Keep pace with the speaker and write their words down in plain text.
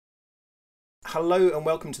Hello and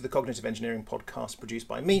welcome to the Cognitive Engineering Podcast produced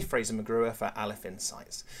by me, Fraser McGruer, for Aleph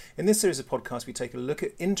Insights. In this series of podcasts, we take a look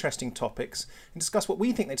at interesting topics and discuss what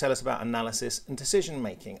we think they tell us about analysis and decision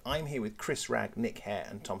making. I'm here with Chris Ragg, Nick Hare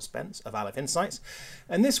and Tom Spence of Aleph Insights,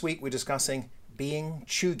 and this week we're discussing being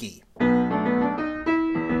chuggy.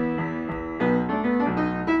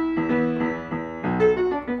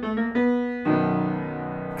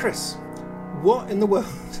 Chris, what in the world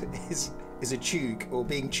is a chug, or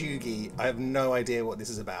being chuggy? I have no idea what this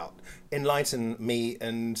is about. Enlighten me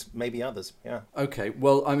and maybe others. Yeah. Okay,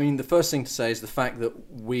 well, I mean, the first thing to say is the fact that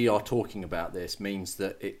we are talking about this means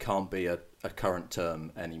that it can't be a current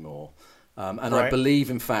term anymore. And right. I believe,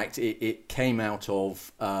 in fact, it came out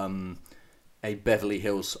of a Beverly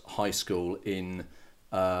Hills high school in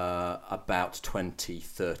about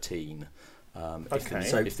 2013.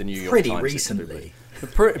 If the New York pretty Times recently.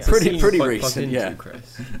 Pretty recent, yeah.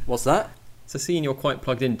 Chris. What's that? It's a scene you're quite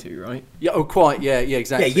plugged into, right? Yeah, quite. Yeah,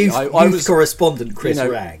 exactly. Yeah, I was correspondent Chris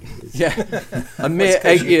Ragg. Yeah, a mere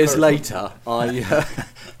 8 years later,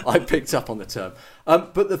 I picked up on the term.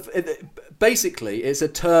 But basically, it's a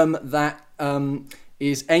term that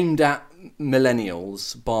is aimed at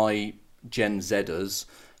millennials by Gen Zers,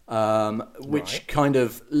 which kind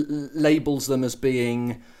of labels them as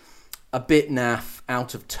being a bit naff,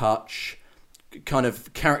 out of touch, kind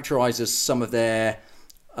of characterises some of their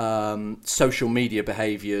social media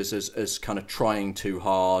behaviours as kind of trying too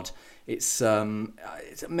hard.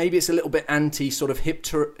 Maybe it's a little bit anti sort of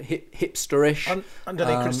hipsterish. Under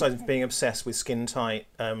they criticise being obsessed with skin tight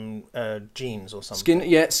jeans or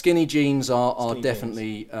something. Skinny jeans are Skinny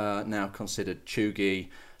definitely jeans. now considered chuggy,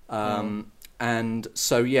 and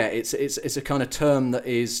so it's a kind of term that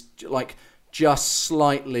is like just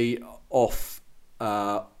slightly off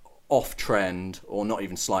trend, or not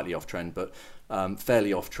even slightly off trend, but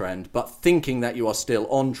fairly off trend, but thinking that you are still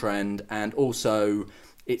on trend. And also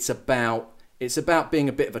it's about being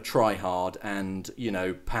a bit of a try-hard and, you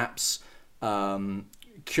know, perhaps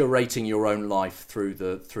curating your own life through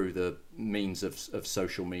the means of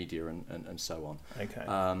social media and so on. Okay.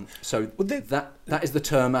 So that is the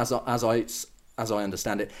term as I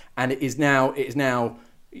understand it, and it is now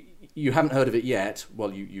you haven't heard of it yet.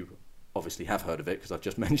 Well, you obviously have heard of it because I've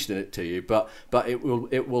just mentioned it to you, but it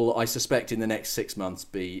will I suspect in the next 6 months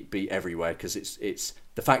be everywhere, because it's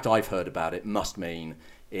the fact I've heard about it must mean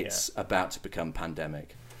it's about to become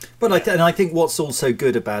pandemic. But I think what's also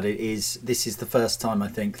good about it is this is the first time I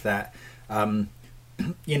think that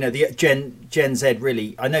you know, the Gen Z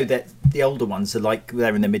really, I know that the older ones are like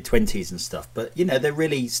they're in their mid-20s and stuff, but you know, they're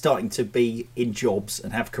really starting to be in jobs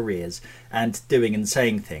and have careers and doing and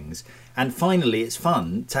saying things. And finally, it's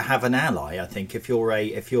fun to have an ally. I think if you're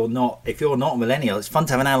not a millennial, it's fun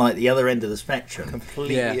to have an ally at the other end of the spectrum.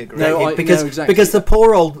 Completely agree. Because the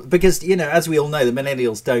poor old, because you know, as we all know, the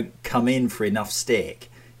millennials don't come in for enough stick.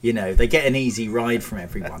 You know, they get an easy ride from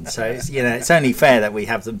everyone. So it's, you know, it's only fair that we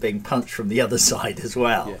have them being punched from the other side as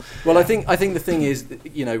well. Yeah. Well, I think the thing is,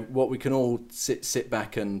 you know, what we can all sit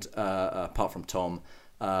back and apart from Tom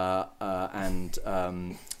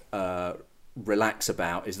relax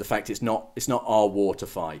about is the fact it's not our war to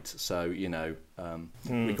fight. So, you know,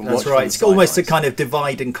 we can watch. That's right. It's almost a kind of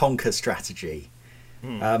divide and conquer strategy.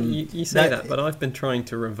 You say that, but I've been trying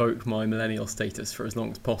to revoke my millennial status for as long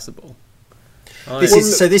as possible.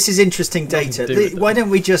 This is interesting data. Why don't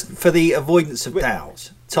we just, for the avoidance of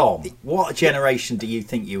doubt, Tom, what generation do you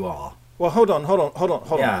think you are? Well, hold on.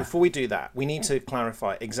 Before we do that, we need to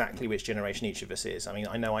clarify exactly which generation each of us is. I mean,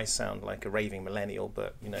 I know I sound like a raving millennial,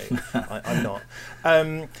 but you know, I'm not.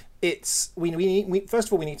 First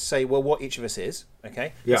of all, we need to say, well, what each of us is.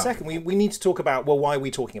 Okay. Yeah. Second, we need to talk about, well, why are we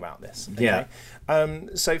talking about this? Okay? Yeah.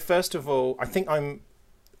 So first of all, I think I'm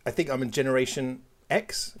a generation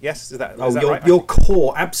X. Yes, is that right? You're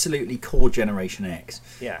core, absolutely core Generation X.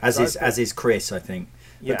 Yeah, as is Chris, I think.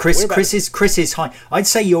 Yeah, but Chris is high. I'd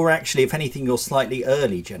say you're actually, if anything, you're slightly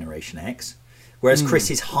early Generation X, whereas Chris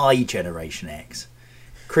is high Generation X.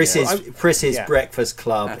 Chris is Breakfast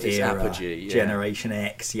Club era apogee, Generation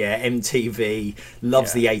X. Yeah, MTV,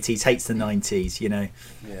 loves the 80s, hates the 90s. You know.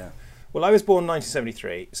 Yeah. Well, I was born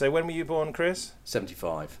 1973. So when were you born, Chris?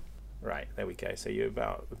 75. Right, there we go. So you're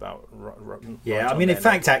about yeah. Right, I mean, in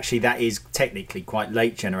fact, actually, that is technically quite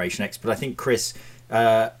late Generation X, but I think Chris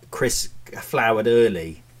flowered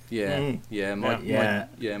early. Yeah,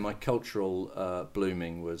 My cultural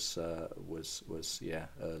blooming was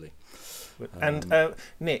early. And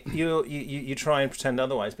Nick, you try and pretend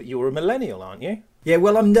otherwise, but you're a millennial, aren't you? Yeah,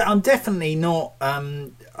 well, I'm definitely not.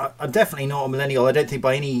 I'm definitely not a millennial. I don't think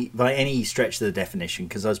by any stretch of the definition,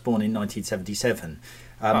 because I was born in 1977.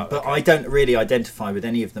 But I don't really identify with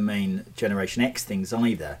any of the main Generation X things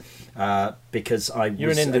either, because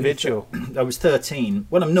You're an individual. I was 13.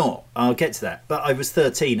 Well, I'm not. I'll get to that. But I was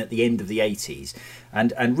 13 at the end of the 80s,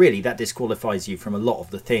 and really that disqualifies you from a lot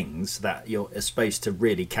of the things that you're supposed to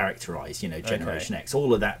really characterise, Generation X.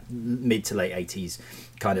 All of that mid to late 80s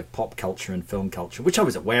kind of pop culture and film culture, which I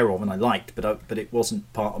was aware of and I liked, but it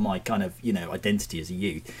wasn't part of my kind of identity as a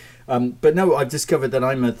youth. But no, I've discovered that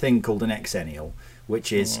I'm a thing called an Xennial,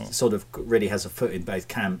 which is sort of really has a foot in both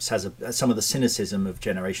camps, has some of the cynicism of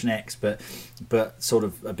Generation X, but sort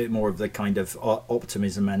of a bit more of the kind of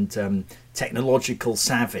optimism and technological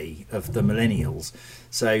savvy of the millennials.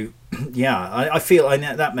 So yeah, I feel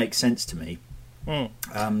that makes sense to me.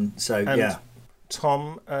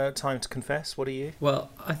 Tom, time to confess. What are you? Well,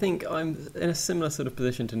 I think I'm in a similar sort of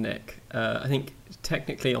position to Nick. I think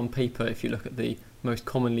technically on paper, if you look at the most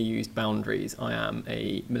commonly used boundaries, I am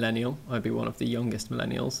a millennial. I'd be one of the youngest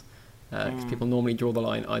millennials, because people normally draw the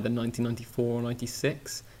line either 1994 or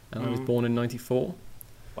 96, and I was born in 94.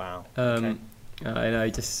 Wow. I know,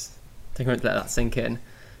 just take a minute to let that sink in.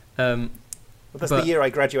 Well, that's the year I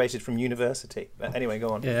graduated from university. But anyway, go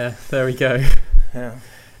on. Yeah, there we go. Yeah.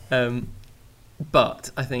 But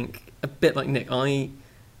I think a bit like Nick,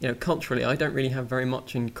 culturally, I don't really have very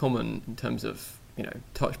much in common in terms of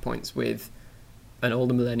touch points with an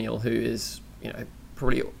older millennial who is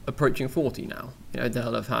probably approaching 40 now.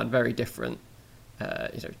 They'll have had very different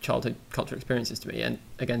childhood cultural experiences to me. And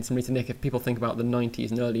again, similarly to Nick, if people think about the 90s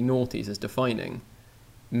and early noughties as defining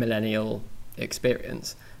millennial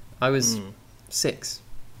experience, I was 6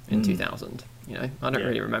 in 2000. I don't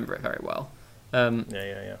really remember it very well.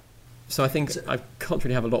 So I think I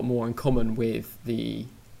culturally have a lot more in common with the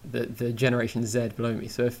Generation Z below me.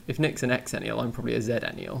 So if Nick's an Xennial, I'm probably a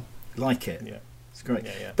Zennial. Like it. Yeah. It's great.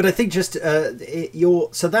 Yeah. But I think just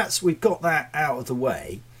we've got that out of the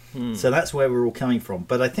way. So that's where we're all coming from.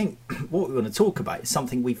 But I think what we want to talk about is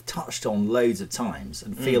something we've touched on loads of times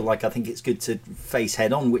and feel like I think it's good to face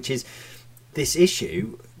head on, which is this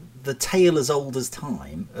issue, the tale as old as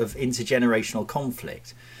time of intergenerational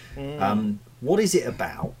conflict. What is it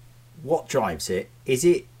about? What drives it? Is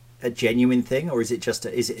it a genuine thing, or is it just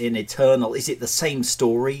is it an eternal? Is it the same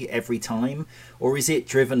story every time, or is it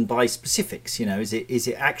driven by specifics? Is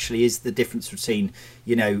it actually the difference between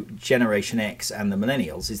Generation X and the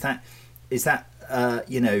millennials? Is that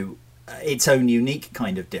its own unique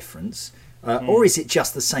kind of difference, or is it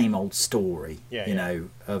just the same old story?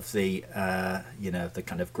 Of the the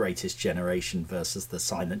kind of greatest generation versus the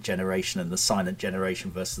silent generation, and the silent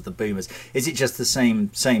generation versus the boomers. Is it just the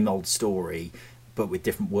same old story, but with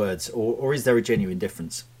different words, or is there a genuine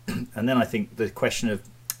difference? And then I think the question of,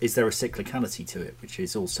 is there a cyclicality to it, which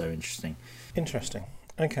is also interesting.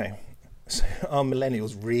 Okay, so are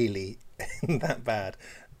millennials really that bad?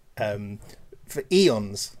 For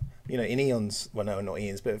eons, in eons, well, no, not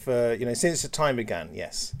eons, but for since the time began,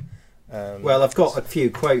 yes. Well, I've got a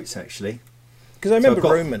few quotes actually, because I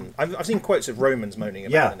remember I've seen quotes of Romans moaning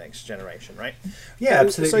about the next generation, right? Yeah,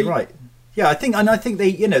 absolutely right. Yeah, I think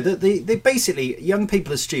they basically, young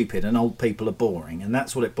people are stupid and old people are boring, and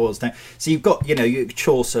that's what it boils down. So you've got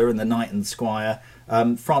Chaucer and the Knight and the Squire.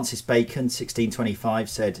 Francis Bacon, 1625,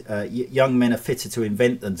 said, "Young men are fitter to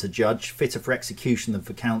invent than to judge, fitter for execution than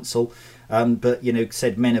for counsel." But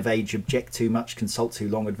said, "Men of age object too much, consult too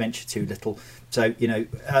long, adventure too little." So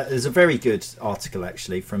there's a very good article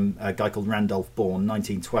actually from a guy called Randolph Bourne,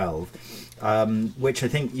 1912. Which I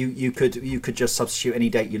think you could just substitute any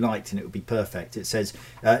date you liked and it would be perfect. It says,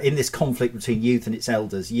 in this conflict between youth and its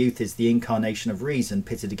elders, youth is the incarnation of reason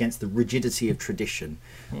pitted against the rigidity of tradition,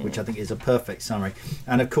 which I think is a perfect summary.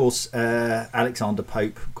 And of course, Alexander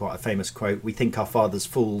Pope, quite a famous quote, "We think our fathers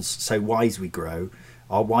fools, so wise we grow.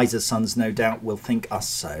 Our wiser sons no doubt will think us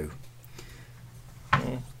so."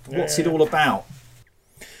 What's it all about?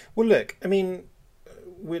 Well, look, I mean,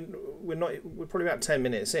 we're probably about 10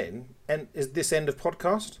 minutes in, and is this end of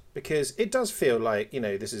podcast? Because it does feel like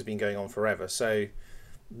this has been going on forever. So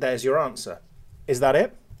there's your answer. Is that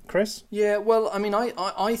it, Chris? Yeah. Well, I mean,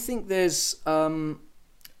 I think there's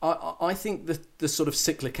I think the sort of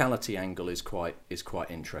cyclicality angle is quite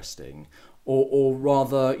interesting, or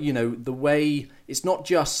rather, the way it's not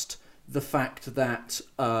just the fact that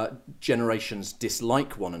generations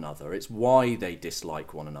dislike one another, it's why they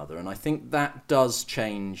dislike one another, and I think that does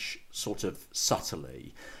change sort of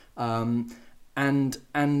subtly. And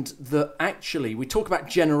actually we talk about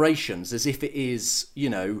generations as if it is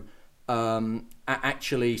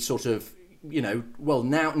actually sort of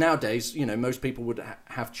nowadays most people would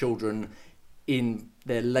have children in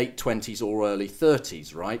their late 20s or early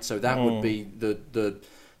 30s, right? So that would be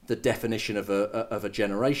the the definition of a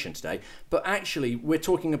generation today. But actually, we're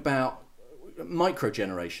talking about micro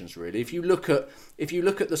generations, really. If you look at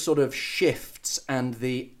the sort of shifts and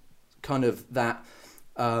the kind of that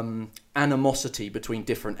animosity between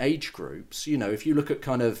different age groups, you know, if you look at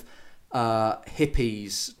kind of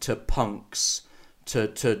hippies to punks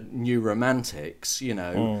to new romantics, you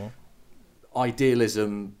know,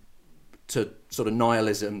 idealism to sort of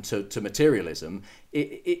nihilism to materialism,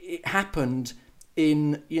 it happened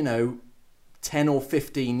in, you know, 10 or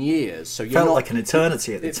 15 years. So you felt like an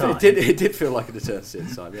eternity at the time. It did feel like an eternity at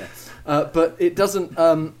the time, yeah. But it doesn't.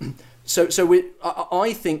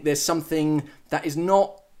 I think there's something that is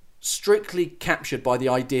not strictly captured by the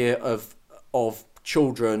idea of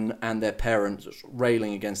children and their parents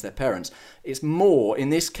railing against their parents. It's more, in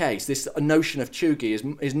this case, this notion of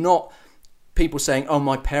cheugy is not people saying, "Oh,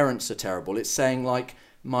 my parents are terrible." It's saying like,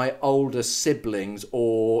 my older siblings,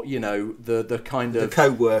 or, you know, the kind of the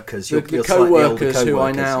co-workers, the co-workers who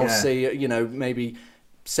I now see, you know, maybe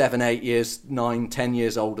 7, 8 years, 9, 10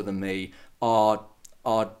 years older than me are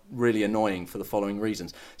really annoying for the following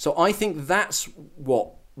reasons. So I think that's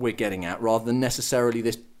what we're getting at, rather than necessarily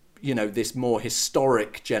this, you know, this more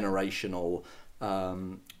historic generational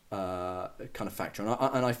kind of factor.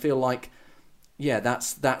 And I feel like, yeah,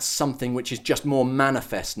 that's something which is just more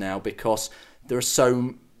manifest now, because there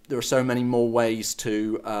are so many more ways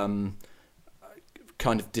to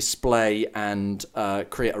kind of display and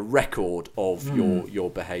create a record of your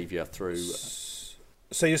behaviour through.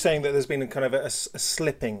 So you're saying that there's been a kind of a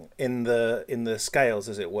slipping in the scales,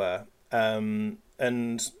 as it were, and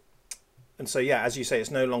so, yeah, as you say,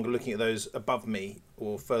 it's no longer looking at those above me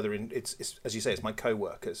or further in. It's as you say, it's my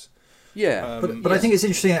co-workers. Yeah, but yes. I think it's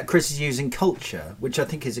interesting that Chris is using culture, which I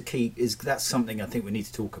think is a key. That's something I think we need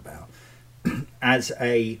to talk about. As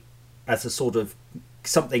a sort of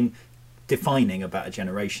something defining about a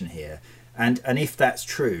generation here, and if that's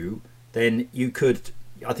true, then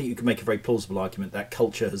I think you could make a very plausible argument that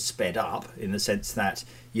culture has sped up, in the sense that,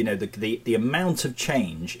 you know, the amount of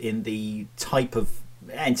change in the type of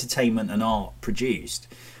entertainment and art produced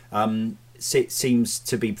seems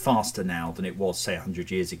to be faster now than it was, say, 100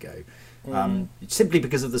 years ago. Simply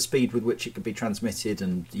because of the speed with which it can be transmitted,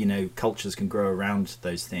 and, you know, cultures can grow around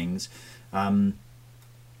those things.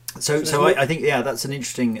 So I think, yeah, that's an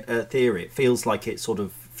interesting theory. It feels like it sort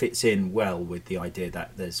of fits in well with the idea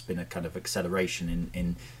that there's been a kind of acceleration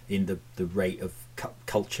in the rate of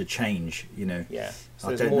culture change, you know. Yeah,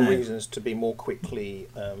 so there's more reasons to be more quickly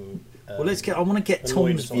well, I want to get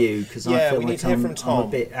Tom's view, because I feel like I'm a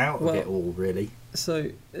bit out of it all, really. So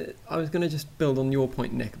I was going to just build on your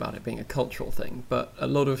point, Nick, about it being a cultural thing, but a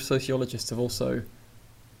lot of sociologists have also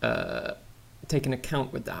taken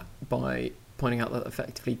account with that by pointing out that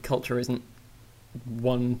effectively culture isn't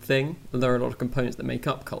one thing. There are a lot of components that make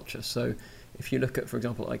up culture. So if you look at, for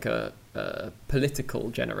example, like a political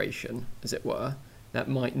generation, as it were, that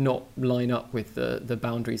might not line up with the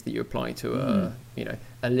boundaries that you apply to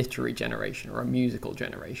a literary generation or a musical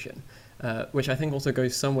generation, which I think also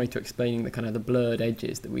goes some way to explaining the kind of the blurred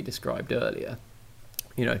edges that we described earlier.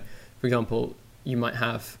 You know, for example, you might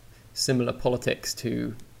have similar politics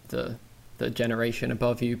to the generation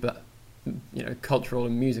above you, but, you know, cultural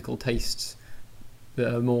and musical tastes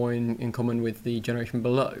that are more in common with the generation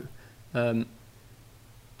below. I'd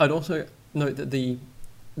also note that the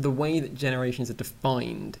way that generations are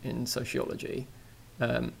defined in sociology.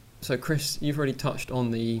 So, Chris, you've already touched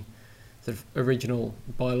on the sort of original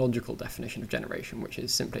biological definition of generation, which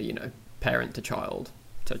is simply, you know, parent to child,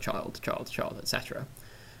 to child, to child, to child, etc.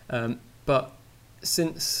 But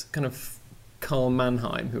since kind of Karl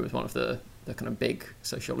Mannheim, who was one of the kind of big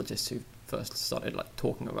sociologists who first started like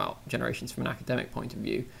talking about generations from an academic point of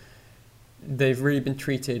view, they've really been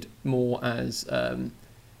treated more as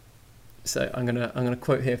so I'm gonna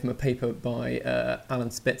quote here from a paper by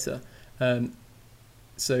Alan Spitzer.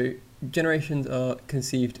 So generations are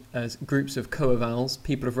conceived as groups of coevals,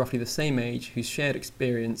 people of roughly the same age whose shared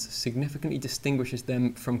experience significantly distinguishes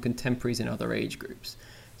them from contemporaries in other age groups.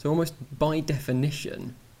 So almost by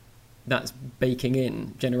definition, that's baking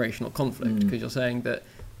in generational conflict, because you're saying that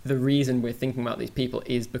the reason we're thinking about these people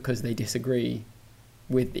is because they disagree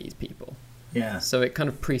with these people. Yeah. So it kind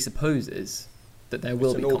of presupposes that there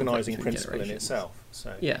will be conflict. It's an organising principle in itself.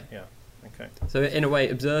 So yeah. Okay. So in a way,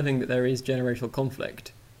 observing that there is generational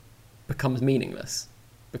conflict becomes meaningless,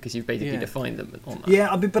 because you've basically defined them on that.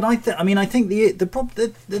 Yeah, but I think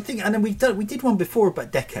the thing, and then we did one before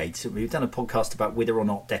about decades. We've done a podcast about whether or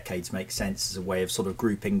not decades make sense as a way of sort of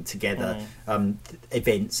grouping together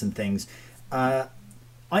events and things.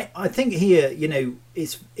 I think here, you know,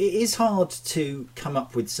 it is hard to come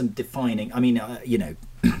up with some defining. I mean, you know,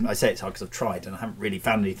 I say it's hard because I've tried and I haven't really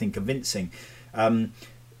found anything convincing.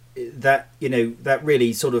 That that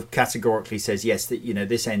really sort of categorically says yes, that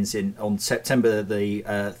this ends on September the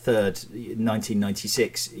 3rd,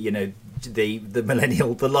 1996.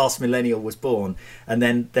 The last millennial was born, and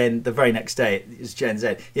then the very next day it's Gen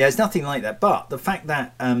Z. Yeah, it's nothing like that. But the fact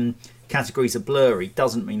that categories are blurry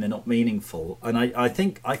doesn't mean they're not meaningful. And I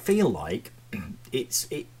feel like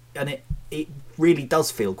it really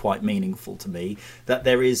does feel quite meaningful to me that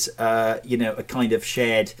there is a kind of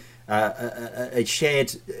shared. A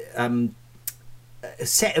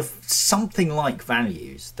set of something like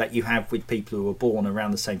values that you have with people who were born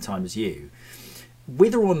around the same time as you,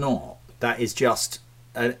 whether or not that is just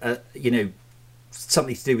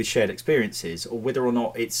something to do with shared experiences, or whether or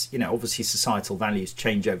not it's obviously societal values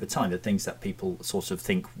change over time. The things that people sort of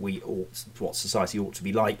think what society ought to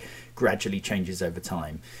be like gradually changes over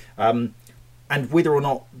time, and whether or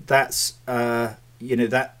not that's that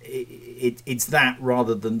it's that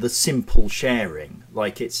rather than the simple sharing.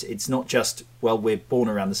 Like it's not just, well, we're born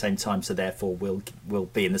around the same time, so therefore we'll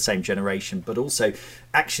be in the same generation, but also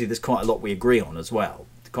actually there's quite a lot we agree on as well,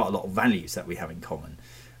 quite a lot of values that we have in common.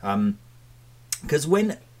 Because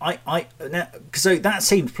so that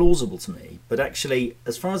seemed plausible to me, but actually,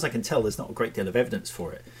 as far as I can tell, there's not a great deal of evidence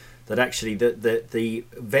for it. That actually the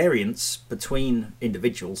variance between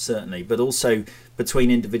individuals, certainly, but also between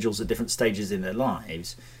individuals at different stages in their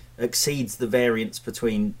lives, exceeds the variance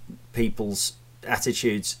between people's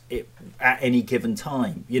attitudes at any given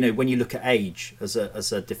time. When you look at age as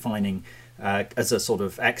a defining, as a sort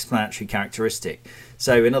of explanatory characteristic.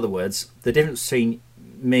 So, in other words, the difference between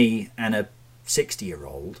me and a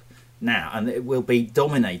 60-year-old now, and it will be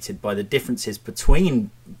dominated by the differences between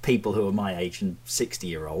people who are my age and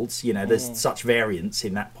 60-year-olds. There's such variance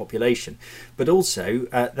in that population, but also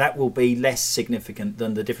that will be less significant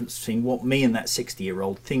than the difference between what me and that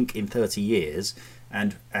 60-year-old think in 30 years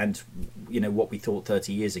and what we thought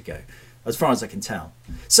 30 years ago, as far as I can tell.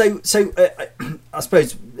 So I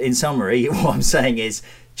suppose in summary, what I'm saying is,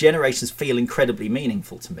 generations feel incredibly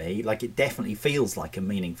meaningful to me. Like, it definitely feels like a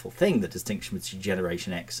meaningful thing, the distinction between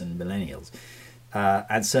Generation X and millennials,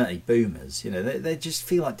 and certainly boomers. They just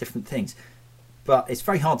feel like different things. But it's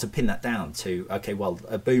very hard to pin that down to, okay, well,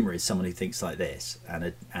 a boomer is someone who thinks like this,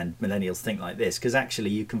 and millennials think like this, because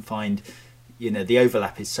actually you can find, the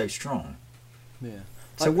overlap is so strong. Yeah.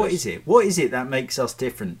 So what is it? What is it that makes us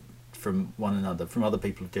different from one another, from other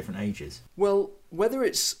people of different ages? Well, whether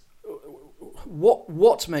it's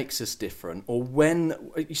what makes us different, or when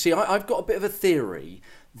you see, I've got a bit of a theory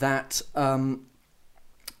that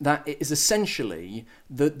that it is essentially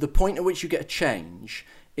the point at which you get a change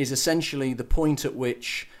is essentially the point at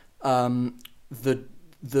which the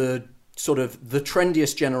sort of the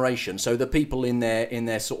trendiest generation, so the people in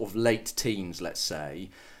their sort of late teens, let's say,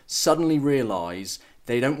 suddenly realise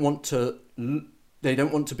they don't want to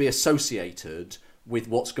be associated with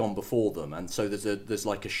what's gone before them, and so there's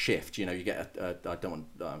like a shift. You get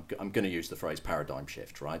I'm going to use the phrase paradigm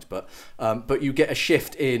shift, right? But you get a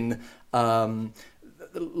shift in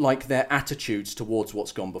like their attitudes towards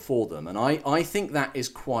what's gone before them, and I think that is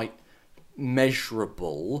quite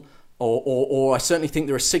measurable, or I certainly think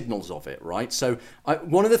there are signals of it, right? So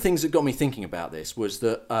one of the things that got me thinking about this was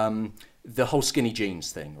that the whole skinny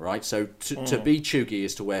jeans thing, right? So to be chuggy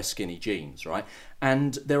is to wear skinny jeans, right?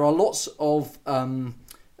 And there are lots of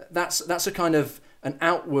that's a kind of an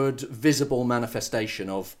outward visible manifestation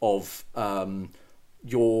of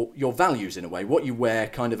your values in a way. What you wear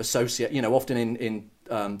kind of associate, often in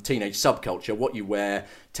teenage subculture, what you wear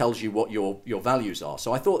tells you what your values are.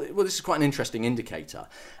 So I thought, well, this is quite an interesting indicator.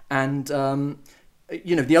 And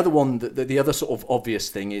the other one, the other sort of obvious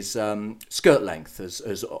thing is skirt length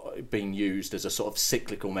has been used as a sort of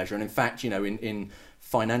cyclical measure. And in fact, in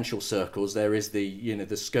financial circles, there is the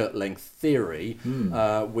skirt length theory,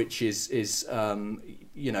 which is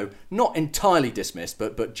not entirely dismissed,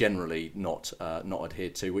 but generally not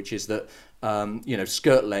adhered to, which is that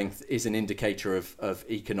skirt length is an indicator of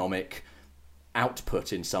economic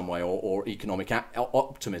output in some way, or economic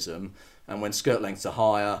optimism. And when skirt lengths are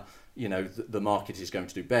higher, the market is going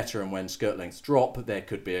to do better, and when skirt lengths drop, there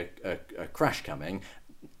could be a crash coming.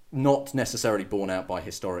 Not necessarily borne out by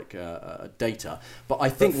historic data, but I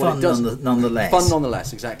think what it does, nonetheless. Fun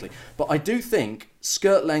nonetheless, exactly. But I do think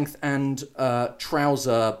skirt length and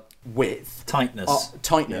trouser width,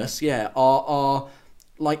 tightness, are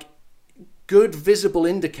like good visible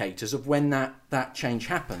indicators of when that change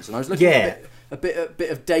happens. And I was looking at a bit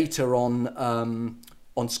of data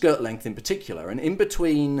on skirt length in particular, and in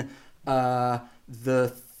between the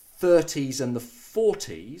 30s and the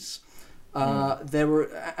 40s, there were,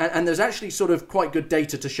 and there's actually sort of quite good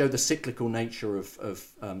data to show the cyclical nature of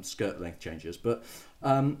skirt length changes. But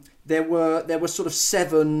there were sort of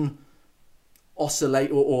 7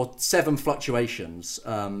 oscillate or 7 fluctuations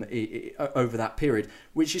over that period,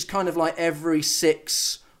 which is kind of like every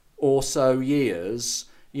 6 or so years,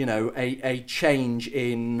 a change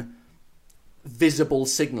in visible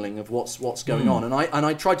signalling of what's going on. And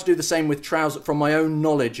I tried to do the same with trouser from my own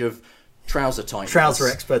knowledge of trouser tightness, trouser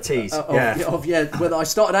expertise. Well, I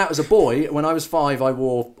started out as a boy. When I was 5, I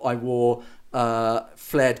wore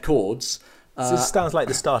flared cords. So this sounds like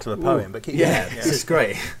the start of a poem, but keep this is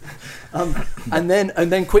great. And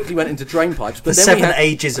then quickly went into drain pipes. But the then 7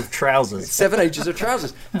 ages of trousers. 7 ages of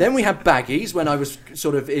trousers. Then we had baggies when I was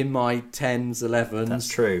sort of in my 10s, 11s. That's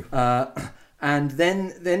true. And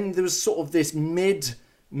then there was sort of this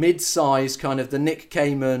mid-size kind of the Nick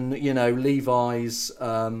Kamen, Levi's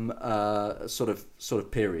sort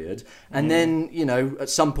of period, and then at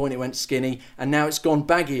some point it went skinny, and now it's gone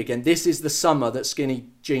baggy again. This is the summer that skinny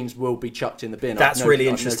jeans will be chucked in the bin. That's really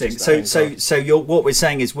interesting. So what we're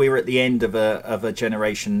saying is we're at the end of a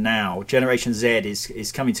generation now. Generation Z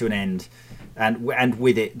is coming to an end, and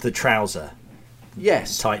with it the trouser.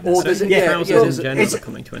 Yes, tightness. Or does it? Trousers in general are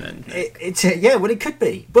coming to an end. It could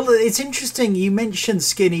be. Well, it's interesting you mentioned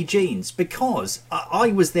skinny jeans because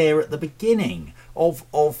I was there at the beginning of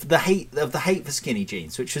the hate for skinny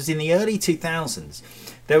jeans, which was in the early 2000s.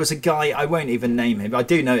 There was a guy, I won't even name him. I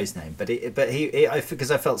do know his name, but he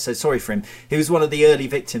because I felt so sorry for him. He was one of the early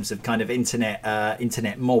victims of kind of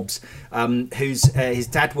internet mobs. His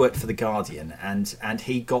dad worked for the Guardian, and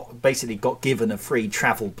he basically got given a free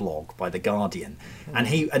travel blog by the Guardian, and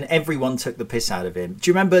everyone took the piss out of him. Do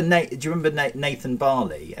you remember Nathan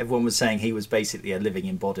Barley? Everyone was saying he was basically a living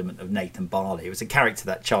embodiment of Nathan Barley. It was a character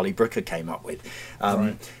that Charlie Brooker came up with,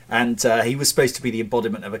 and he was supposed to be the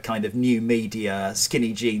embodiment of a kind of new media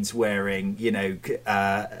skinny jeans wearing,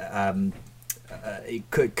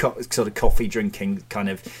 sort of coffee drinking kind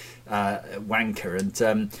of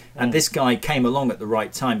wanker, and this guy came along at the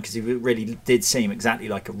right time because he really did seem exactly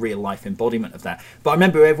like a real life embodiment of that. But I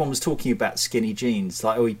remember everyone was talking about skinny jeans,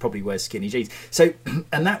 like, oh, he probably wears skinny jeans. So,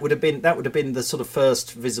 and that would have been the sort of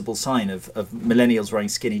first visible sign of millennials wearing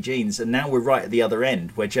skinny jeans. And now we're right at the other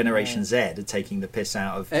end, where Generation Z are taking the piss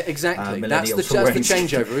out of exactly. Millennials. That's the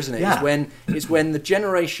changeover, isn't it? Yeah. It's when the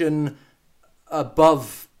generation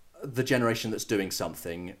above the generation that's doing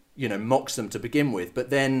something, mocks them to begin with, but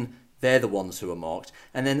then they're the ones who are mocked,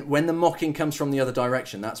 and then when the mocking comes from the other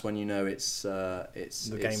direction, that's when it's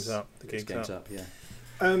game's up. The game's up.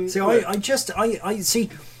 Yeah. So I see.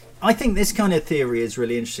 I think this kind of theory is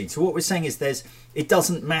really interesting. So what we're saying is it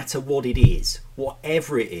doesn't matter what it is,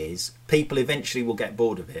 whatever it is, people eventually will get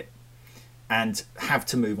bored of it and have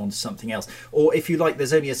to move on to something else. Or if you like,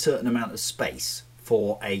 there's only a certain amount of space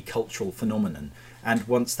for a cultural phenomenon, and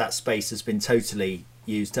once that space has been totally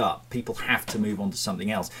used up, people have to move on to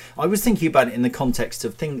something else. I was thinking about it in the context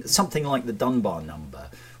of something like the Dunbar number,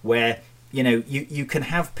 where you can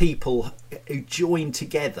have people who join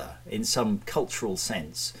together in some cultural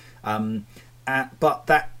sense, but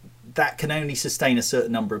that can only sustain a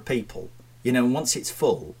certain number of people. Once it's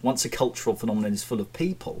full, once a cultural phenomenon is full of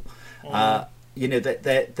people,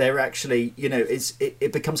 that they're actually,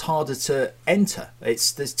 it becomes harder to enter.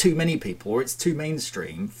 There's too many people, or it's too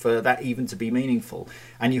mainstream for that even to be meaningful,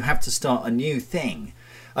 and you have to start a new thing.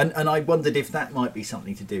 And I wondered if that might be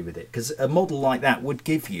something to do with it, because a model like that would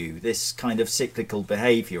give you this kind of cyclical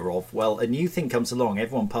behaviour of, well, a new thing comes along,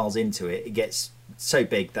 everyone piles into it, it gets so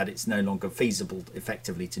big that it's no longer feasible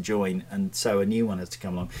effectively to join, and so a new one has to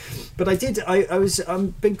come along. But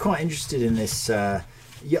I'm been quite interested in this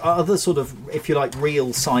other sort of, if you like,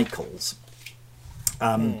 real cycles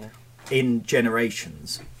in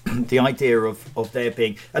generations. The idea of there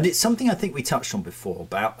being, and it's something I think we touched on before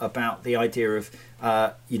about the idea of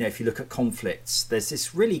if you look at conflicts, there's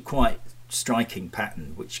this really quite striking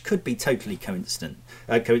pattern which could be totally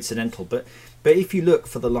coincidental, but if you look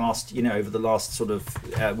for the last over the last sort of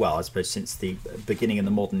I suppose since the beginning of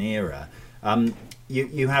the modern era,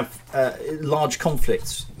 you have large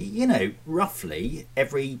conflicts, roughly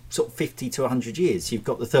every sort of 50 to 100 years. You've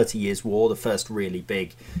got the 30 Years' War, the first really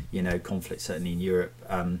big, conflict, certainly in Europe,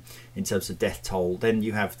 in terms of death toll. Then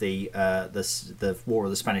you have the War of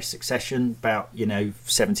the Spanish Succession, about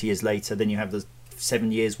 70 years later. Then you have the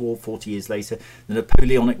 7 Years' War, 40 years later. The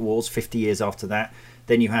Napoleonic Wars, 50 years after that.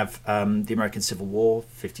 Then you have the American Civil War,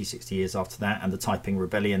 50, 60 years after that, and the Taiping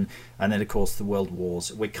Rebellion, and then, of course, the World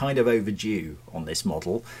Wars. We're kind of overdue on this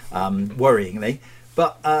model, worryingly.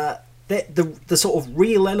 But the sort of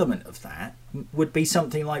real element of that would be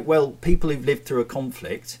something like, well, people who've lived through a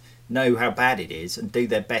conflict, know how bad it is and do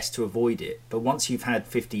their best to avoid it. But once you've had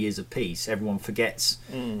 50 years of peace, everyone forgets,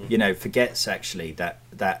 forgets actually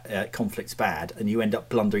that conflict's bad, and you end up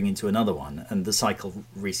blundering into another one, and the cycle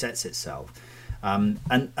resets itself. And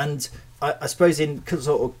I suppose in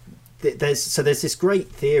sort of there's this great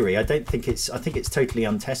theory. I think it's totally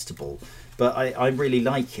untestable, but I really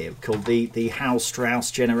like it, called the Hal Strauss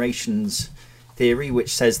generations theory,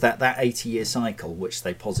 which says that 80-year cycle, which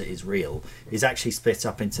they posit is real, is actually split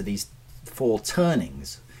up into these 4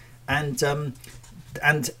 turnings, and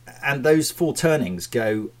those 4 turnings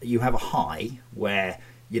go. You have a high where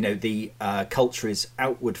the culture is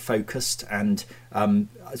outward focused and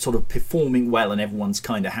sort of performing well, and everyone's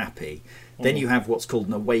kind of happy. Then you have what's called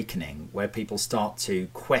an awakening, where people start to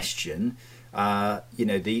question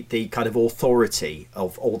the kind of authority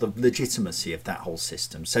of, or the legitimacy of that whole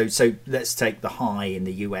system. So let's take the high in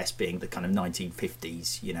the US being the kind of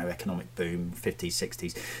 1950s, economic boom, 50s,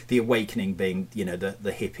 60s, the awakening being,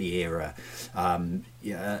 the hippie era. And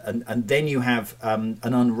then you have an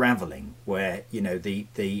unraveling where,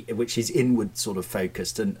 which is inward sort of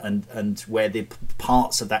focused, and where the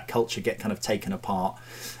parts of that culture get kind of taken apart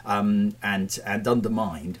and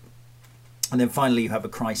undermined. And then finally you have a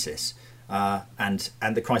crisis. And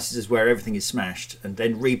the crisis is where everything is smashed and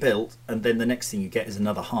then rebuilt, and then the next thing you get is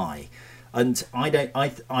another high. And I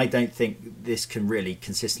don't think this can really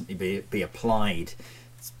consistently be applied.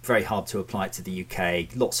 It's very hard to apply it to the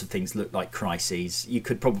UK. Lots of things look like crises. You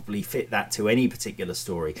could probably fit that to any particular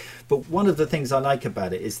story. But one of the things I like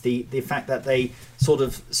about it is the fact that they sort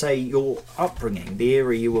of say your upbringing, the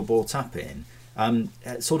era you were brought up in,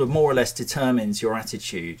 sort of more or less determines your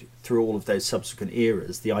attitude through all of those subsequent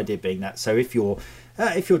eras. The idea being that, so if you're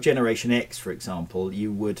Generation X, for example,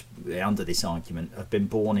 you would, under this argument, have been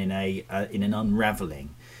born in an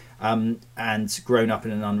unraveling, and grown up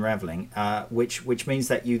in an unraveling, which means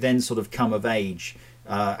that you then sort of come of age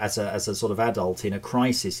as a sort of adult in a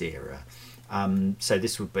crisis era. So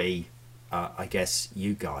this would be, I guess,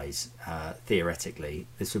 you guys, theoretically,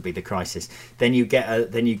 this would be the crisis. Then you get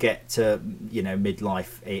to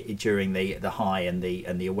midlife during the high and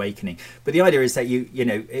the awakening. But the idea is that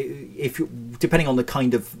if you, depending on the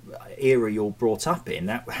kind of era you're brought up in,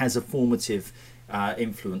 that has a formative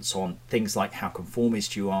influence on things like how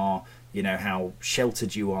conformist you are, how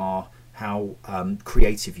sheltered you are, how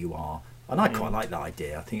creative you are. And I quite like that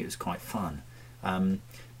idea. I think it was quite fun.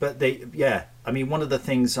 But one of the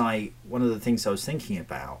things I was thinking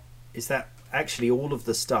about is that actually all of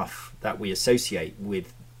the stuff that we associate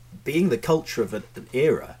with being the culture of an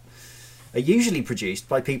era are usually produced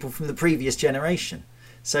by people from the previous generation.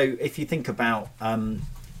 So if you think about all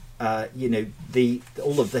of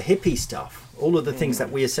the hippie stuff, all of the things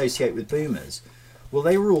that we associate with boomers, well,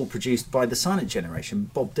 they were all produced by the silent generation.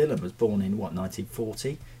 Bob Dylan was born in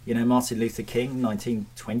 1940. Martin Luther King,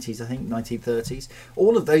 1920s, I think, 1930s.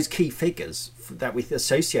 All of those key figures that we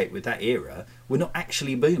associate with that era were not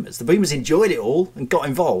actually boomers. The boomers enjoyed it all and got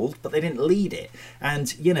involved, but they didn't lead it. And,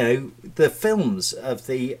 the films of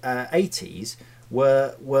the 80s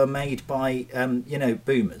were made by,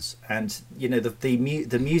 boomers. And,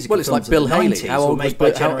 the music well, it's like Bill Haley. How old was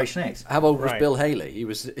by Generation X. How old was Bill Haley? He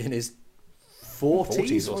was in his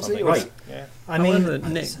 40s or something. Right. Yeah. However,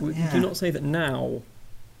 Nick, do you not say that now,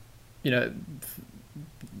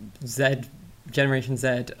 Generation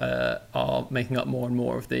Z are making up more and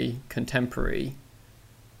more of the contemporary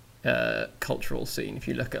cultural scene? If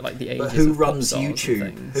you look at like the ages, but who of runs pop stars YouTube?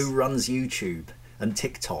 and things. Who runs YouTube and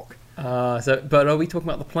TikTok? But are we talking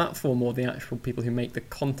about the platform or the actual people who make the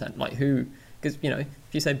content? Like who? Because if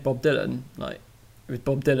you say Bob Dylan, like it was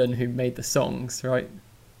Bob Dylan who made the songs, right?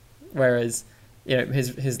 Whereas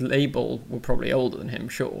his label were probably older than him,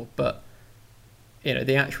 sure, but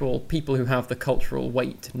the actual people who have the cultural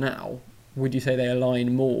weight now, would you say they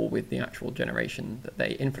align more with the actual generation that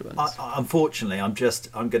they influence? Unfortunately, I'm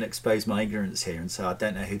going to expose my ignorance here and say I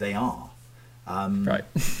don't know who they are. Right.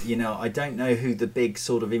 I don't know who the big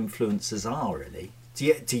sort of influencers are really.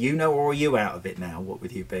 Do you know, or are you out of it now? What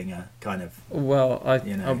with you being a kind of I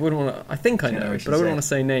wouldn't want to. I think I know, but I wouldn't want to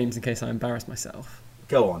say names in case I embarrass myself.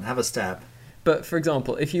 Go on, have a stab. But for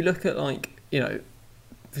example, if you look at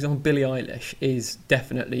for example, Billie Eilish is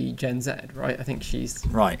definitely Gen Z, right? I think she's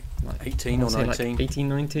right, like 18 or 19, like 18,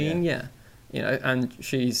 19, yeah. And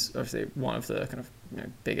she's obviously one of the kind of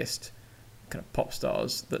biggest kind of pop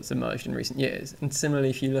stars that's emerged in recent years. And similarly,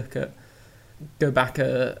 if you go back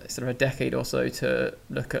sort of a decade or so to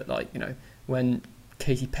look at when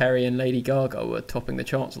Katy Perry and Lady Gaga were topping the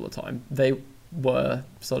charts all the time, they were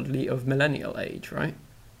solidly of millennial age, right?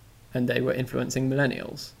 And they were influencing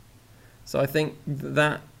millennials. So I think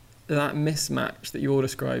that that mismatch that you're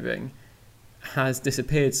describing has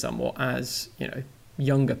disappeared somewhat as,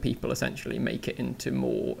 younger people essentially make it into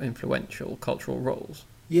more influential cultural roles.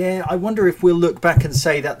 Yeah, I wonder if we'll look back and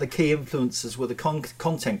say that the key influencers were the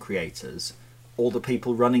content creators or the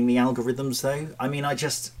people running the algorithms, though. I mean, I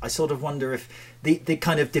sort of wonder if the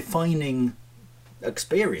kind of defining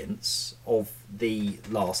experience of the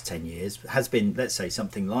last 10 years has been, let's say,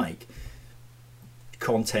 something like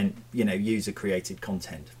content, user created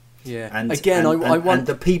content. Yeah. And again, I want and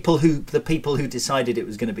the people who decided it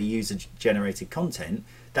was going to be user generated content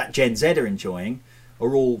that Gen Z are enjoying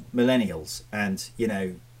are all millennials and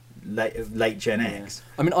late Gen X.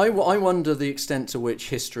 I mean, I wonder the extent to which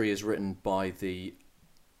history is written by the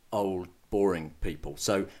old boring people.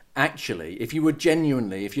 So actually, if you're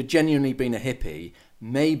genuinely been a hippie,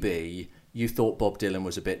 maybe you thought Bob Dylan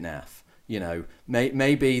was a bit naff.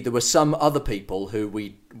 Maybe there were some other people who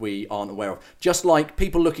we aren't aware of. Just like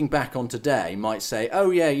people looking back on today might say,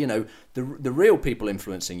 oh yeah, the real people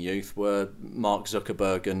influencing youth were Mark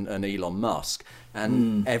Zuckerberg and Elon Musk.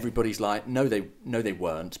 And everybody's like, no, they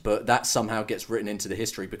weren't. But that somehow gets written into the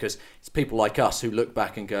history because it's people like us who look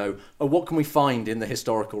back and go, oh, what can we find in the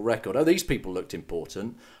historical record? Oh, these people looked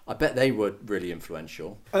important. I bet they were really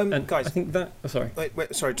influential. And guys, I think that... Oh, sorry.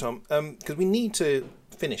 Wait, sorry, Tom. Because we need to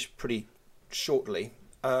finish pretty shortly.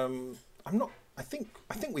 I think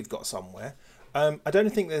we've got somewhere. I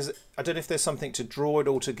don't know if there's something to draw it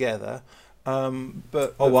all together.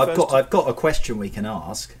 But I've got a question we can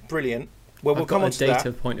ask. Brilliant. Well, we'll come on to that. A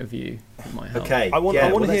data point of view that might help. I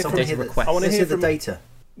want to hear from data request. I want to hear from the data.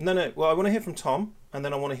 No. Well, I want to hear from Tom, and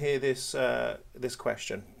then I want to hear this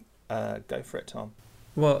question. Go for it, Tom.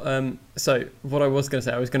 Well, so what I was going to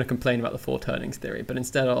say, I was going to complain about the four turnings theory, but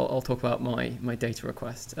instead I'll talk about my data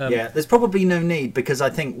request. There's probably no need because I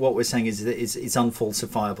think what we're saying is that it's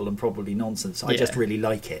unfalsifiable and probably nonsense. I just really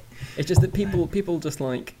like it. It's just that people just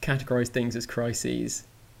like categorise things as crises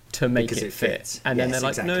to make because it fit, fits. and then they're like,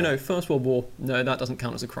 exactly. no, First World War, no, that doesn't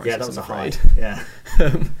count as a crisis. Yeah, that was I'm a afraid.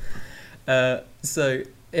 hide. Yeah. So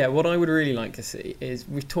what I would really like to see is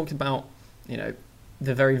we've talked about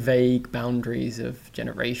the very vague boundaries of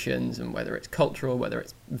generations and whether it's cultural, whether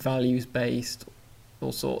it's values based,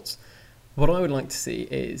 all sorts. What I would like to see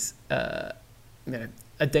is a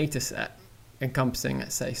data set encompassing,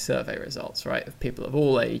 let's say, survey results, right, of people of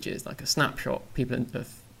all ages, like a snapshot,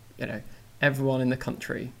 of everyone in the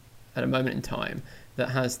country at a moment in time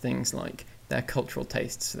that has things like their cultural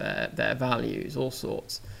tastes, their values, all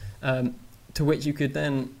sorts, to which you could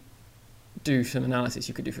then do some analysis.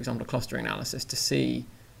 You could do, for example, a clustering analysis to see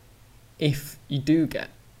if you do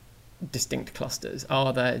get distinct clusters,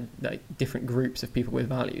 are there different groups of people with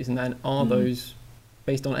values, and then are those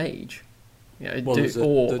based on age?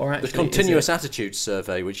 The continuous attitude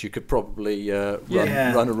survey, which you could probably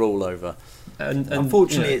run a rule over. And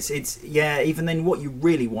unfortunately, it's even then what you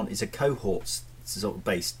really want is a cohorts sort of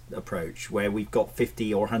based approach where we've got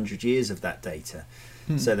 50 or 100 years of that data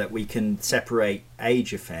so that we can separate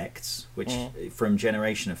age effects from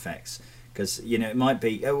generation effects, because it might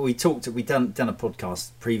be we've done a podcast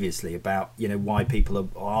previously about why people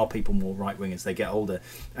are people more right wing as they get older,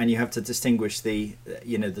 and you have to distinguish the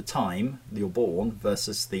time you're born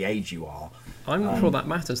versus the age you are. I'm not sure that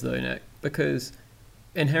matters though, Nick, because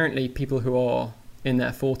inherently people who are in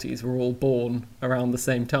their 40s were all born around the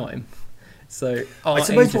same time. So I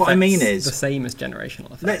suppose what I mean is the same as generational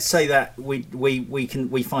effects. Let's say that we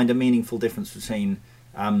find a meaningful difference between.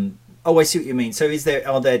 I see what you mean. So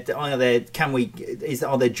are there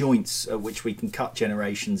joints at which we can cut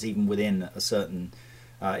generations even within a certain?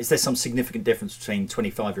 Is there some significant difference between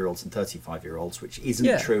 25-year-olds and 35-year-olds, which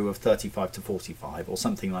isn't true of 35 to 45 or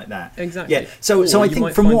something like that? Exactly. Yeah. So I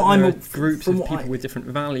think from what I'm groups of people with different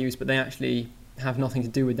values, but they actually have nothing to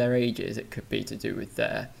do with their ages. It could be to do with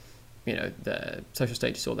their their social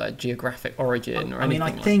status or their geographic origin or anything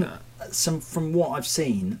like that. From what I've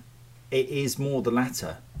seen, it is more the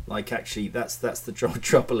latter. Like actually, that's the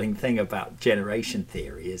troubling thing about generation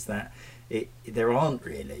theory is that there aren't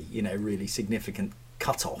really really significant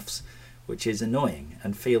cut-offs, which is annoying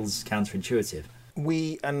and feels counterintuitive.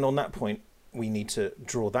 And on that point, we need to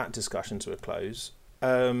draw that discussion to a close.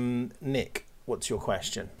 Nick, what's your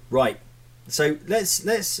question? Right. So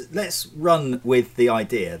let's run with the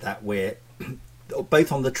idea that we're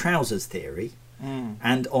both on the trousers theory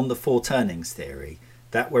and on the four turnings theory,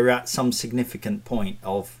 that we're at some significant point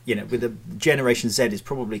of with the generation Z is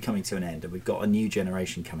probably coming to an end and we've got a new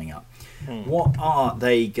generation coming up. What are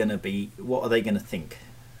they going to be? What are they going to think?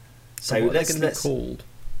 So what are they going to be called?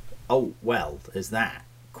 Oh well, there's that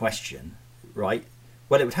question, right?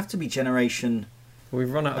 Well, it would have to be generation.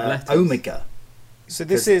 We've run out of letters. Omega. So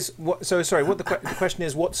this is what. So sorry. What the question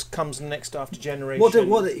is? What comes next after Generation?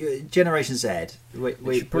 What Generation Z? It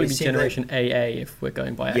should probably be Generation AA if we're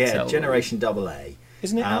going by yeah, XL. Generation AA.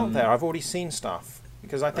 Isn't it out there? I've already seen stuff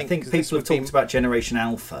because I think people have talked about Generation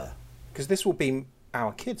Alpha. Because this will be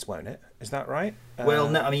our kids, won't it? Is that right? Well,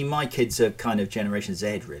 no. I mean, my kids are kind of Generation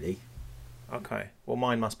Z, really. Okay. Well,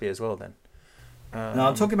 mine must be as well then. No,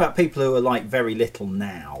 I'm talking about people who are like very little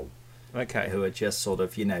now. Okay. Who are just sort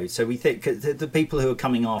of, so we think the people who are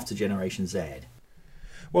coming after Generation Z.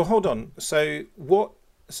 Well, hold on. So what?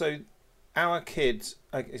 So our kids.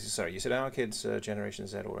 Sorry, you said our kids are Generation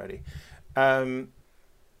Z already, and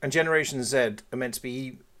Generation Z are meant to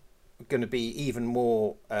be going to be even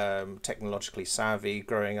more technologically savvy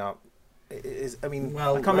growing up. I mean,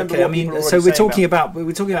 well, I can't remember. Okay, what people were so we're talking about I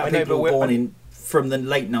know, people who but were born from the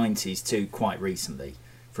late 90s to quite recently.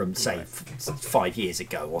 From say 5 years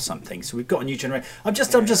ago or something, so we've got a new generation. I'm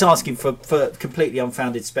just asking for completely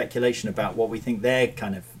unfounded speculation about what we think their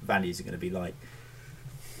kind of values are going to be like.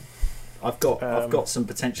 I've got some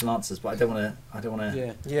potential answers, but I don't want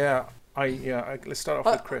to. Yeah. Let's start off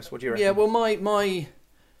with Chris. What do you reckon? Yeah. Well,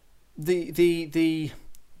 the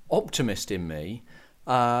optimist in me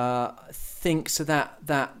thinks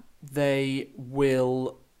that they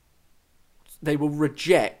will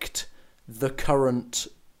reject the current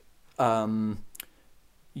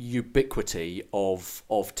ubiquity of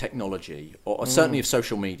technology, or certainly of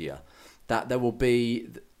social media, that there will be,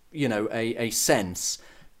 a sense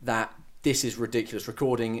that this is ridiculous.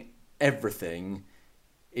 Recording everything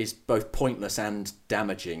is both pointless and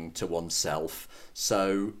damaging to oneself.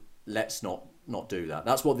 So let's not do that.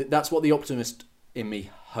 That's what the optimist in me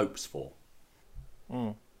hopes for.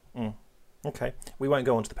 Okay, we won't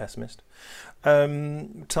go on to the pessimist.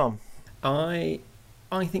 Tom,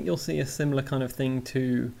 I think you'll see a similar kind of thing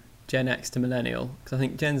to Gen X to Millennial, because I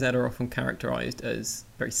think Gen Z are often characterised as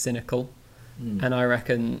very cynical, and I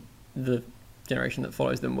reckon the generation that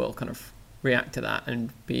follows them will kind of react to that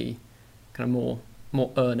and be kind of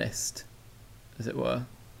more earnest, as it were.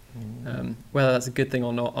 Whether that's a good thing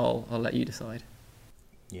or not, I'll let you decide.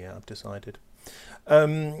 Yeah, I've decided.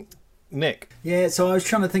 Nick? Yeah, so I was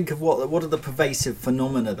trying to think of what are the pervasive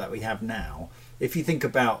phenomena that we have now. If you think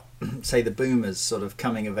about, say, the boomers sort of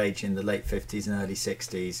coming of age in the late 50s and early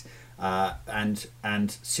 60s,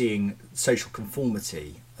 and seeing social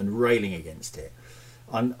conformity and railing against it,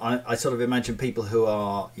 I sort of imagine people who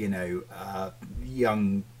are,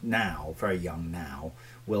 young now, very young now,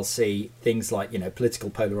 will see things like, political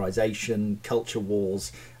polarization, culture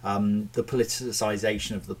wars, the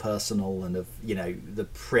politicization of the personal and of, the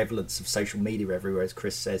prevalence of social media everywhere, as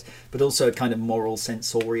Chris says, but also a kind of moral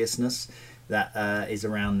censoriousness that is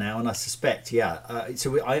around now. And I suspect,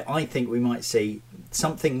 so I think we might see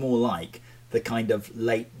something more like the kind of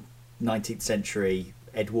late 19th century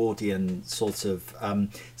Edwardian sort of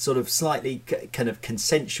slightly kind of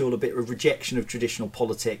consensual, a bit of rejection of traditional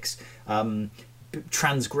politics,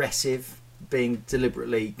 transgressive, being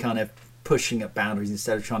deliberately kind of pushing at boundaries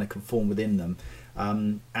instead of trying to conform within them.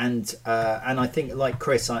 And I think, like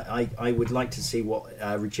Chris, I would like to see what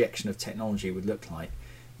rejection of technology would look like.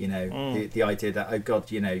 The idea that, oh God,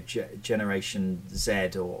 Generation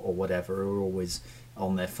Z or whatever are always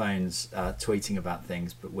on their phones tweeting about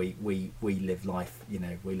things, but we live life.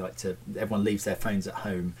 We like to. Everyone leaves their phones at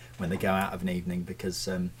home when they go out of an evening because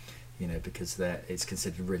because it's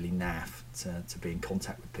considered really naff to be in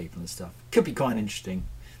contact with people and stuff. Could be quite an interesting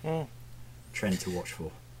trend to watch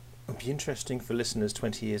for. It'll be interesting for listeners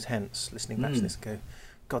 20 years hence, listening back to this and go,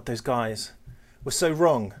 God, those guys were so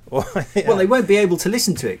wrong. Well, they won't be able to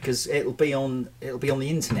listen to it because it'll be on the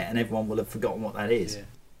internet and everyone will have forgotten what that is. Yeah.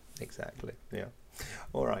 Exactly. Yeah.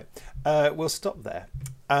 All right. We'll stop there.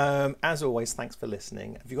 As always, thanks for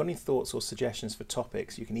listening. If you've got any thoughts or suggestions for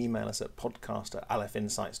topics, you can email us at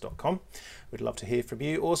podcast@alfinsights.com. We'd love to hear from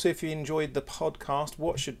you. Also, if you enjoyed the podcast,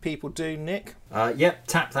 what should people do, Nick?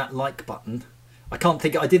 Tap that like button. I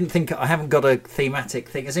haven't got a thematic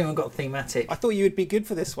thing. Has anyone got a thematic? I thought you would be good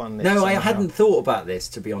for this one, Nick. No, I hadn't thought about this,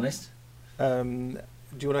 to be honest. Do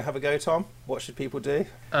you want to have a go, Tom? What should people do?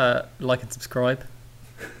 Like and subscribe.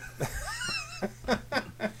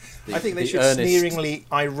 I think they should sneeringly,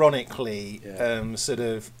 ironically, sort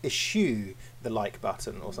of eschew the like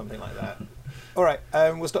button or something like that. All right,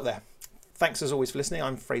 we'll stop there. Thanks as always for listening.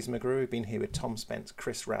 I'm Fraser McGrew. We've been here with Tom Spence,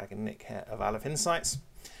 Chris Ragg and Nick Hare of Aleph Insights.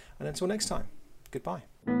 And until next time, goodbye.